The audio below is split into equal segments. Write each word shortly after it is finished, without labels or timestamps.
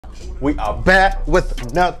We are back with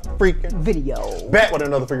another freaking video. Back with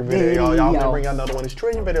another freaking video, y'all. Y'all gonna bring out another one of these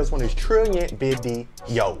trillion videos, one of these trillion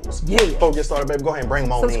videos. Yeah. Before we get started, baby, go ahead and bring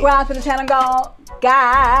them on Subscribe to the channel,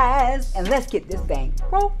 guys, and let's get this thing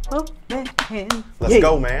rolling. Let's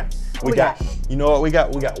go, man. We got, you know what we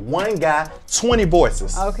got? We got one guy, 20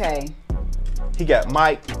 voices. Okay. He got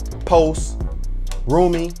Mike, Post,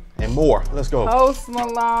 Rumi, and more. Let's go. Post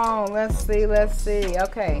Malone. Let's see.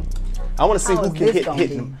 Okay. I want to see who can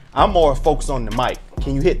hit them. I'm more focused on the mic.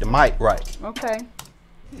 Can you hit the mic right? Okay.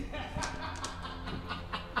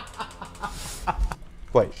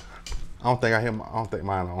 Wait. I don't think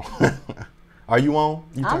mine on. Are you on?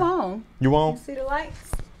 I'm on. You on? You see the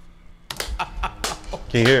lights?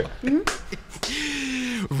 Can you hear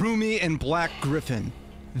it? Rumi and Black Griffin.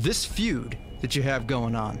 This feud that you have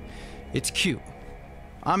going on, it's cute.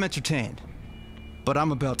 I'm entertained, but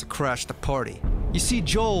I'm about to crash the party. You see,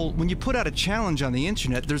 Joel, when you put out a challenge on the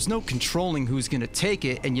internet, there's no controlling who's gonna take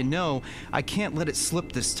it, and you know, I can't let it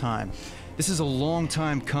slip this time. This is a long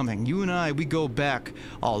time coming. You and I, we go back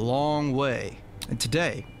a long way. And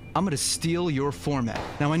today, I'm gonna steal your format.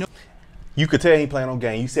 Now I know you could tell he ain't playing no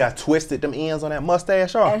game. You see I twisted them ends on that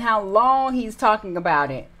mustache off? And how long he's talking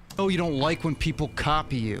about it. Oh, you don't like when people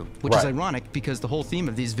copy you, which is ironic because the whole theme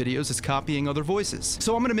of these videos is copying other voices.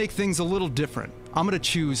 So I'm gonna make things a little different. I'm gonna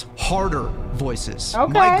choose harder voices.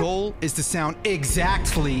 Okay. My goal is to sound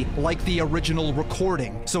exactly like the original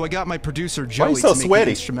recording. So I got my producer Joey to make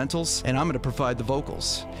the instrumentals, and I'm gonna provide the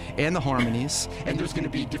vocals and the harmonies. And there's gonna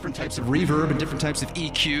be different types of reverb and different types of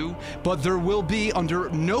EQ, but there will be, under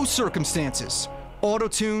no circumstances,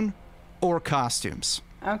 auto-tune or costumes.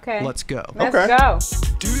 Okay. Let's go. Let's go.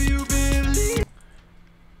 Do you believe?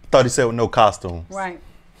 Thought he said with no costumes. Right.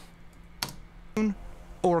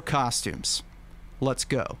 Or costumes. Let's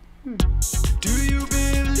go. Do you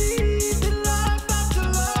believe in life after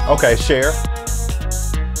life? Okay, share.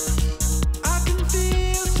 I can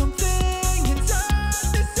feel something inside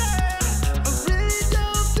this head. I really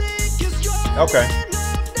don't think it's strong enough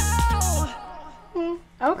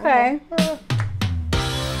now. Okay.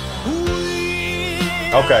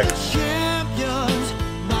 Okay.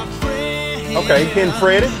 Okay, getting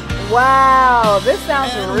Freddy. Wow, this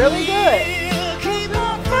sounds really good.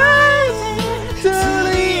 To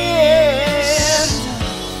the end.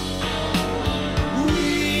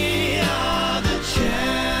 We are the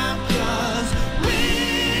champions. We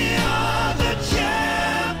are the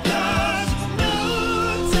champions. No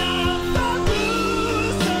time for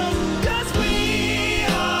losers, 'cause we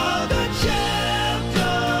are the champions.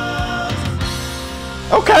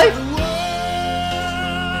 Okay.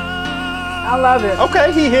 I love it.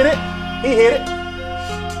 Okay, he hit it. He hit it.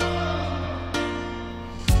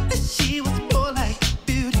 She was more like a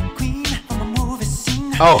beauty queen from a movie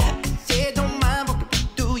scene. Oh. Say, don't mind, what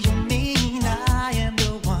do you mean? I am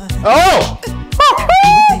the one. Oh.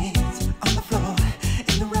 Dance on the floor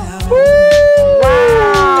in the round.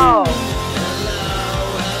 Wow.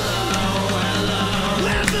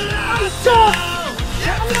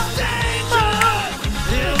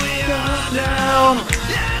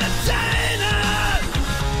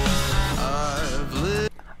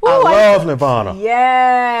 I love Nirvana.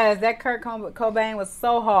 Yes, that Kurt Cobain was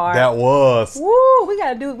so hard. That was. Woo, we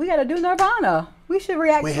gotta do Nirvana. We should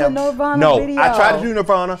react to a Nirvana video. No, I tried to do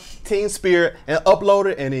Nirvana, Teen Spirit, and upload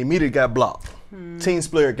it, and it immediately got blocked. Teen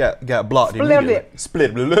Spirit got blocked immediately.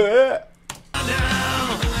 Split it.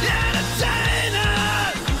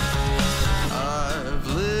 I've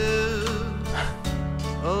lived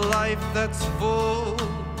a life that's full.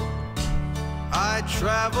 I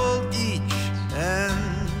traveled each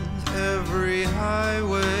and every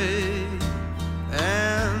highway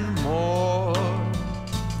and more,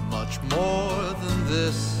 much more than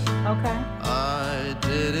this. Okay. I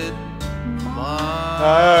did it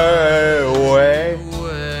my way.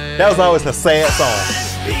 That was always a sad song.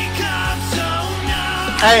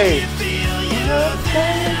 Hey.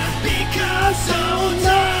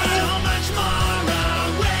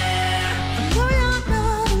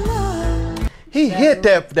 He hit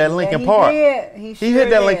that Linkin Park. He hit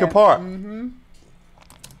that Linkin Park.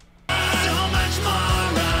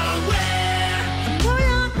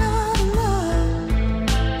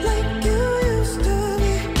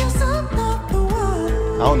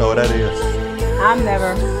 I don't know what that is. I've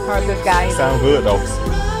never heard this guy either. Sound good though.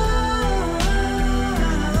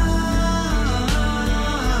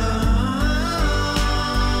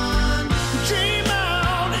 Dream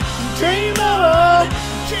on, dream on,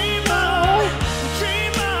 dream on,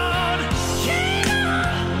 dream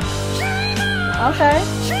on. Okay.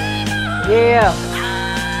 Yeah.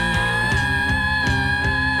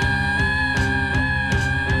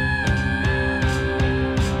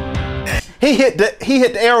 He hit the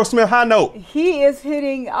Aerosmith high note. He is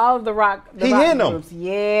hitting all of the rock. He hitting them. Groups.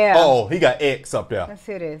 Yeah. Oh, he got X up there. Let's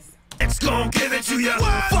hear this. X gon' give it to you.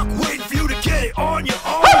 Fuck waiting for you to get it on your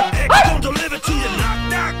own. X gon' deliver to you. Knock,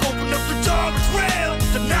 knock, open up the door, it's real.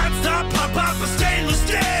 The non-stop pop a stainless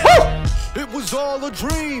steel. It was all a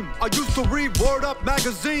dream. I used to read Word Up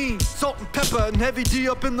magazine. Salt and pepper and Heavy D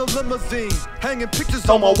up in the limousine. Hanging pictures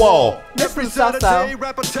on my wall. Every Saturday,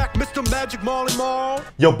 rap attack, Mr. Magic Marley Marl.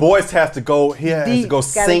 Your voice has to go. He has to go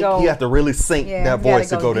sync. He has to really sync that voice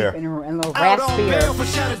to go there. And a little Out on raspier. bail for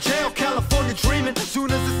Shadow Jail, California dreaming. Soon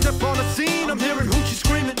as I step on the scene, I'm hearing hoochie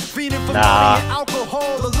screaming. Feeding for money and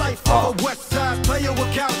alcohol. The life of a West Side player with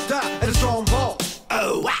couch that and his own ball.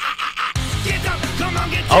 Oh, get up, come on,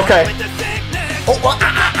 get Okay. with the sickness. Oh, Come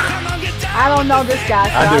on, get down I don't know this guy,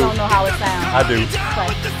 so I do. don't know how it sounds. I do. with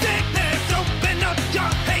the sickness. Open up your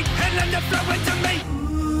hate and let it flow into me.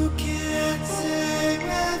 Who can't say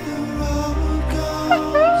where the road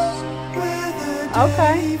goes, where the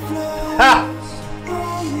Okay. day flows, Ha!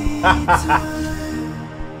 only time.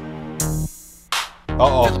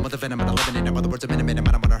 Uh-oh. With the venom, I'm living in other words, a minute, I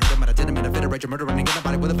don't wanna hurt him, I didn't mean to fit a rage, murdering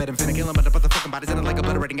anybody with a bed and finna kill him, but the fucking bodies in it like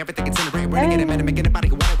obliterating everything, incinerating, running it, and making anybody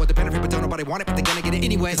who want it with the benefit, but don't nobody want it, but they're gonna get it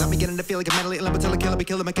anyways. I'm beginning to feel like a mentally ill, until I kill it, be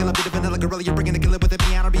killing, be the vanilla gorilla, you're bringing the killer with it,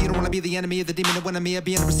 me, I don't be, you don't wanna be the enemy of the demon, the one of me,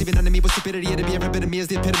 being a receiving enemy with stupidity, to be every bit of me is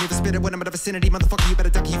the epitome of a spitter, when I'm in the vicinity, motherfucker, you better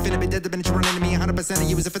duck, you finna be dead, the minute you run into me, 100% of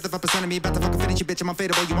you is a fifth of a percent of me, about to fucking finish you, bitch, I'm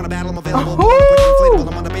unfadable, you wanna battle, I'm available, inflatable,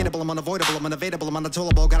 I'm undebatable, I'm unavoidable, I'm unavailable, I'm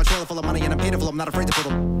unatollable, got a trailer full of money and I'm paidable, I'm not afraid to put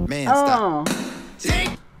them, man. Stop.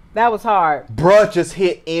 That was hard. Bruh just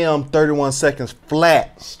hit M 31 seconds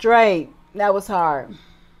flat. Straight. That was hard.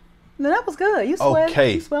 No, that was good. You sweat.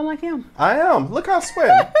 Okay. You sweat like him. I am. Look how I'm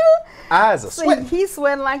sweating. Eyes are See, sweating. he's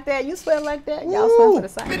sweating like that. You sweat like that. Y'all sweat for the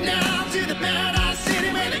same. Down to the paradise city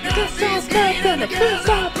where the girls Kiss see so good, and the kiss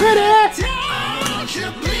so pretty. won't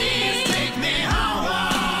you please take me home?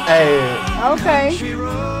 Hey. Okay.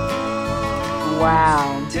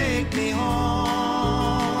 Wow. Take me home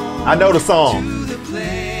I know the song. to the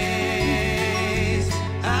place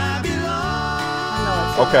I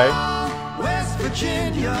belong. Okay. West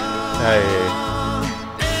Virginia. Hey.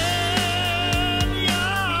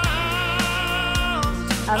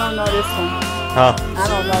 I don't know this one. Huh? I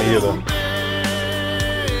don't know Me this either. one.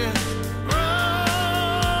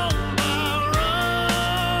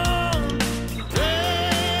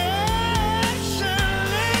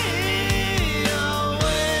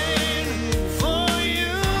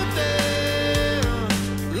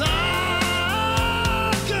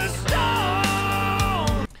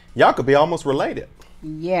 Y'all could be almost related.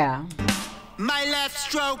 Yeah. My left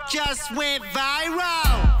stroke just went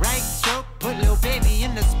viral. Right stroke put little baby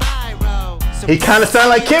in the spiral. So He kind of sound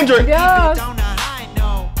like Kendrick. He does. on a high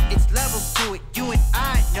note. It's levels to it. You and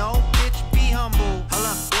I know. Bitch, be humble. Hold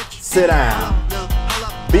up, bitch. Sit down. Hold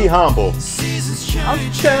up. Be humble. Seasons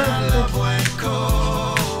change. Okay. I love when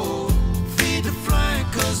cold. Feed the flying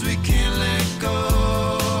 'cause we can't let go.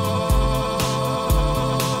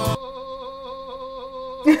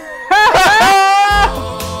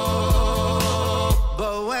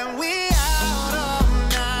 But when we out all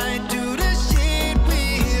night, do the shit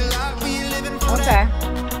we love, we living for Okay.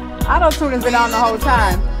 Auto-tune has been on the whole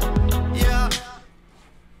time. yeah.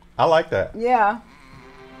 I like that. Yeah.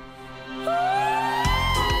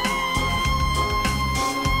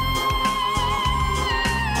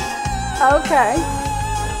 Okay.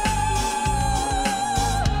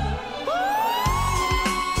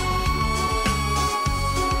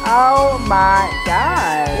 Oh my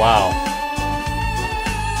God. Wow.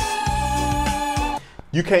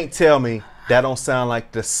 You can't tell me that don't sound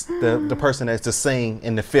like the person that's to sing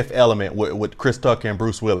in The Fifth Element with Chris Tucker and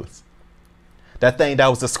Bruce Willis. That thing that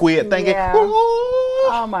was the squid thinking. Yeah. "Ooh."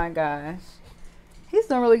 Oh my gosh. He's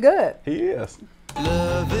doing really good. He is.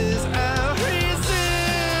 Love is our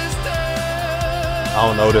resistance. I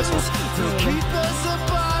don't know this one. To keep us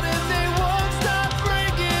apart and they won't stop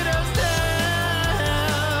breaking us down.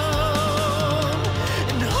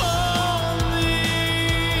 And hold me.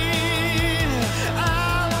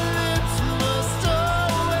 Our lips must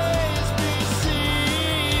always be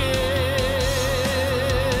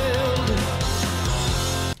sealed.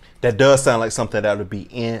 That does sound like something that would be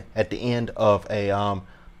in at the end of a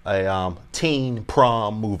teen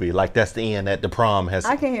prom movie. Like that's the end that the prom has.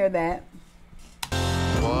 I can hear that.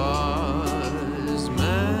 Wise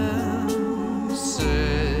men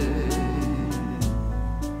say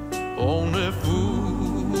only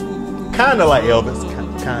fools. Kind of like Elvis.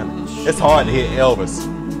 Kind of. It's hard to hear Elvis.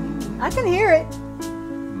 I can hear it.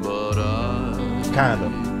 But I Kind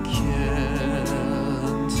of.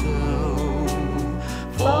 can't tell.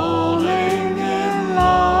 Falling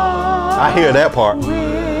I hear that part. With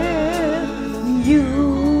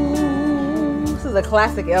you. This is a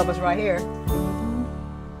classic Elvis right here.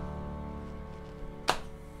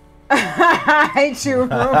 I hate you,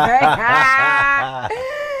 roommate.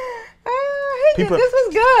 This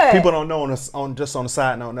was good. People don't know on just on the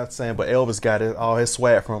side note, not saying, but Elvis got all his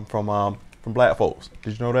swag from black folks.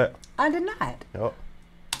 Did you know that? I did not. Yep.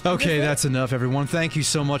 Okay, that's enough, everyone. Thank you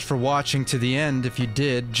so much for watching to the end. If you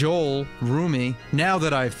did, Joel, Rumi, now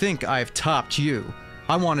that I think I've topped you,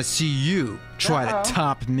 I want to see you try to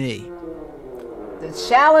top me. The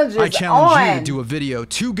challenge is I challenge you on. to do a video,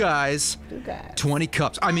 two guys, 20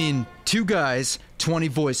 cups. I mean, two guys, 20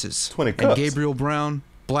 voices. 20 cups. And Gabriel Brown,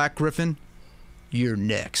 Black Griffin, you're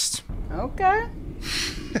next. Okay.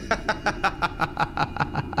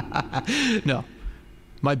 No,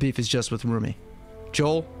 my beef is just with Rumi.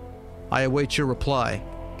 Joel, I await your reply.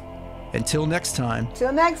 Until next time.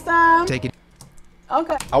 Till next time. Take it.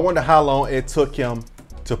 Okay. I wonder how long it took him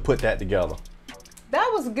to put that together. That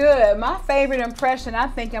was good. My favorite impression, I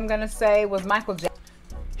think I'm gonna say, was Michael Jackson.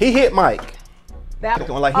 He hit Mike. That.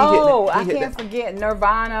 Like, I can't forget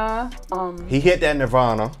Nirvana. He hit that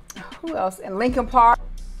Nirvana. Who else? And Linkin Park.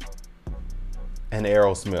 And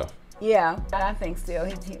Aerosmith. Yeah, I think still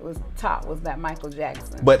he was top was that Michael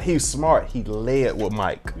Jackson. But he's smart. He led with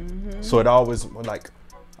Mike. So it always like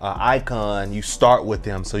icon. You start with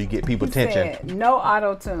him so you get people attention. Said, no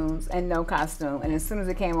auto tunes and no costume. And as soon as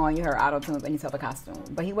it came on, you heard auto tunes and you saw the costume.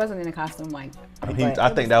 But he wasn't in a costume like. I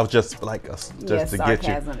think that was just like just to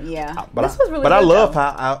sarcasm, get you. Yeah. But this was really but good, I love though.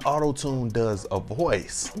 how auto tune does a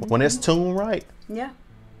voice when it's tuned right. Yeah.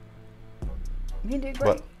 He did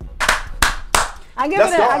great. But I give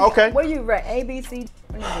let's it go. Okay. What do you rate? A, B, C?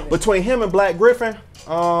 What do you give it? Between him and Black Griffin,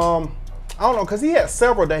 I don't know, cause he had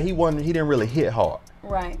several that he didn't really hit hard.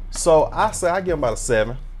 Right. So I give him about a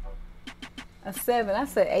 7. A 7. I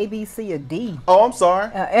said A, B, C, or D. Oh, I'm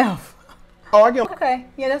sorry. F. Oh, I give him. Okay.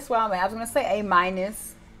 Yeah, that's where I'm at. I was gonna say A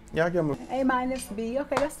minus. Yeah, I give him. A minus, B.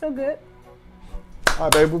 Okay, that's still good. All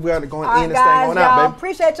right, baby, we got to go and All right, end this thing guys, on y'all. out, baby.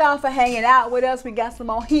 Appreciate y'all for hanging out with us. We got some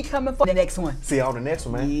more heat coming for the next one. See y'all the next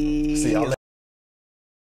one, man. Yeah. See y'all later.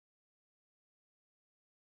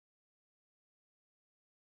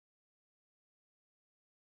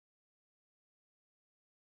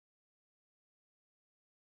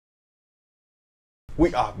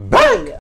 We are back.